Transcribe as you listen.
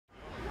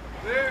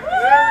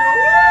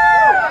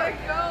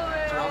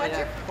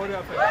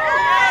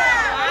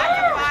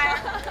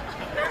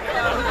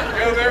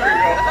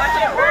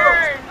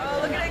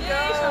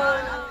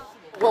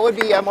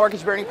a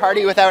mortgage burning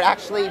party without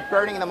actually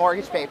burning the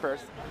mortgage papers.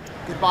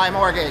 Goodbye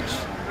mortgage,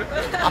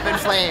 up in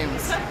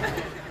flames.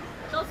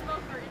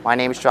 My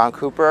name is John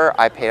Cooper.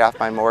 I paid off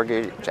my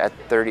mortgage at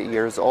 30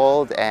 years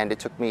old, and it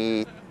took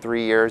me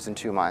 3 years and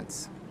 2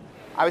 months.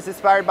 I was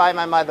inspired by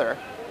my mother.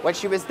 When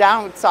she was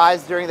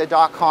downsized during the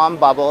dot-com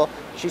bubble,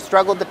 she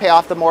struggled to pay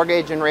off the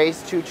mortgage and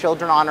raise 2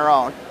 children on her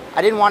own.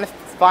 I didn't want to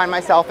find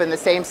myself in the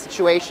same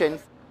situation.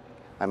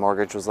 My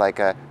mortgage was like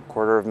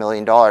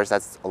 $250,000.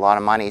 That's a lot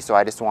of money, so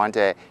I just wanted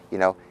to,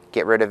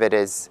 get rid of it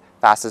as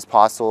fast as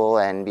possible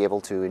and be able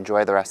to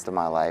enjoy the rest of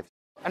my life.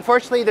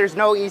 Unfortunately, there's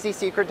no easy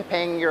secret to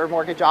paying your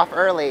mortgage off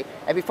early.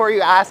 And before you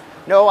ask,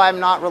 no,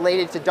 I'm not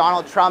related to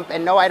Donald Trump,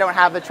 and no, I don't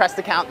have a trust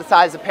account the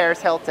size of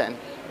Paris Hilton.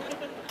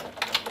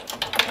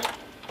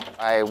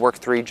 I worked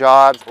 3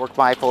 jobs, worked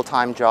my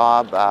full-time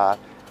job at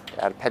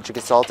a pension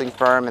consulting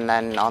firm, and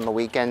then on the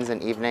weekends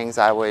and evenings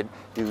I would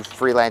do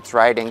freelance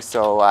writing.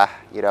 So,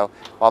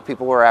 while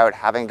people were out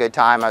having a good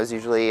time, I was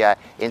usually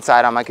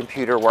inside on my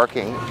computer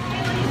working.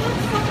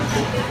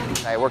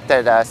 I worked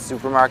at a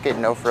supermarket,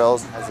 No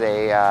Frills, as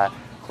a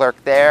clerk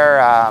there.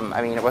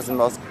 It wasn't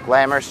the most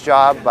glamorous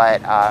job,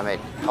 but it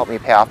helped me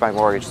pay off my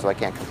mortgage, so I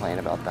can't complain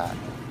about that.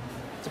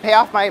 To pay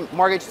off my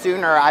mortgage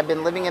sooner, I've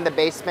been living in the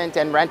basement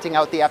and renting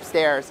out the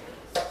upstairs.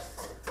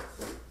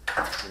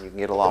 You can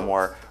get a lot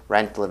more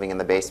rent living in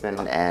the basement,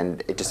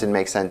 and it just didn't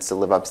make sense to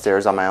live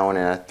upstairs on my own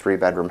in a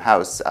 3-bedroom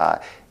house. I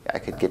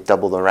could get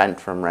double the rent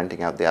from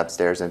renting out the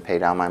upstairs and pay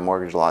down my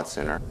mortgage a lot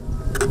sooner.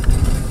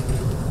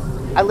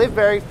 I live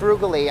very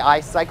frugally.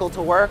 I cycle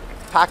to work,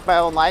 pack my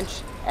own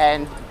lunch,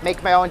 and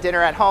make my own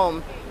dinner at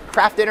home.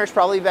 Craft dinner's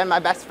probably been my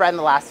best friend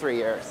the last 3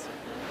 years.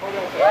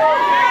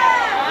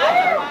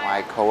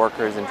 My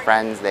coworkers and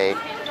friends, they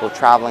go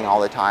traveling all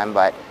the time,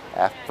 but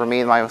for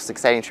me, my most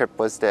exciting trip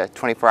was the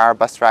 24-hour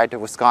bus ride to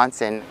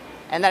Wisconsin.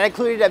 And that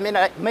included a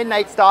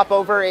midnight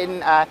stopover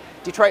in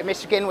Detroit,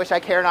 Michigan, which I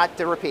care not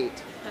to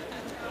repeat.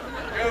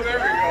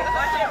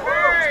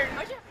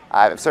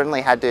 I've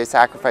certainly had to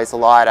sacrifice a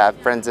lot.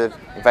 Friends have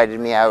invited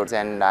me out,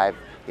 and I've,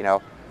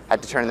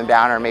 had to turn them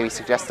down or maybe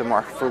suggest some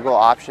more frugal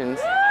options.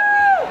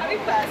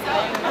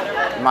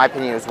 In my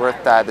opinion, it was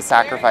worth the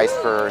sacrifice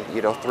for,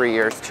 3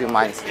 years, 2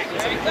 months.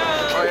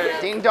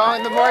 Ding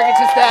dong, the mortgage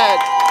is dead.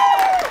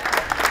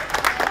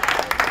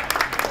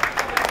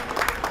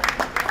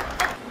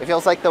 It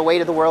feels like the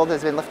weight of the world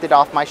has been lifted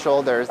off my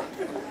shoulders.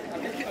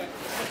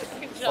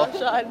 Good job,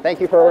 Sean. Thank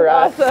you for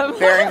awesome.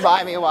 bearing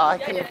by me while I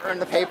couldn't burn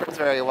the papers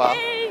very well.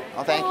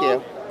 Well, thank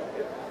you.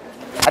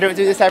 I don't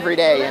do this every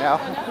day,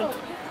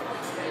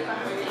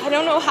 I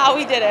don't know how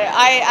we did it.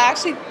 I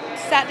actually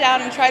sat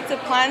down and tried to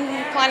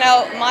plan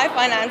out my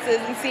finances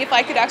and see if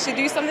I could actually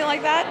do something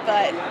like that,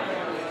 but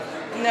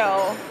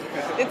no,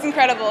 it's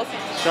incredible.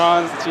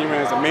 Sean's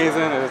achievement is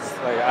amazing. It's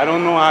I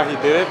don't know how he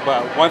did it,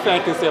 but one thing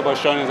I can say about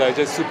Sean is that he's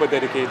just super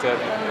dedicated.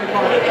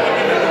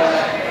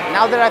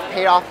 Now that I've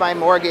paid off my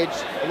mortgage,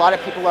 a lot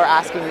of people are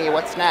asking me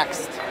what's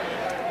next.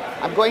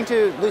 I'm going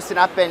to loosen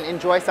up and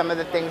enjoy some of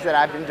the things that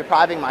I've been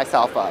depriving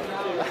myself of.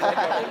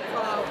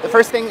 The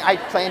first thing I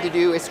plan to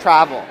do is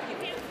travel.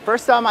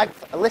 First on my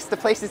list of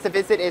places to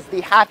visit is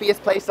the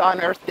happiest place on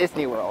earth,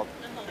 Disney World.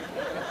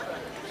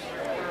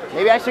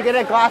 Maybe I should get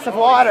a glass of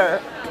water.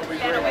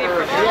 Maybe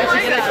I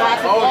should get a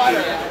glass of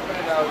water.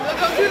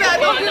 Don't do that,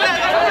 don't do that.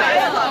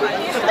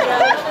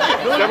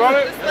 Step on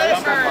it?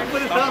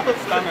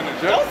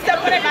 Don't step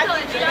on it.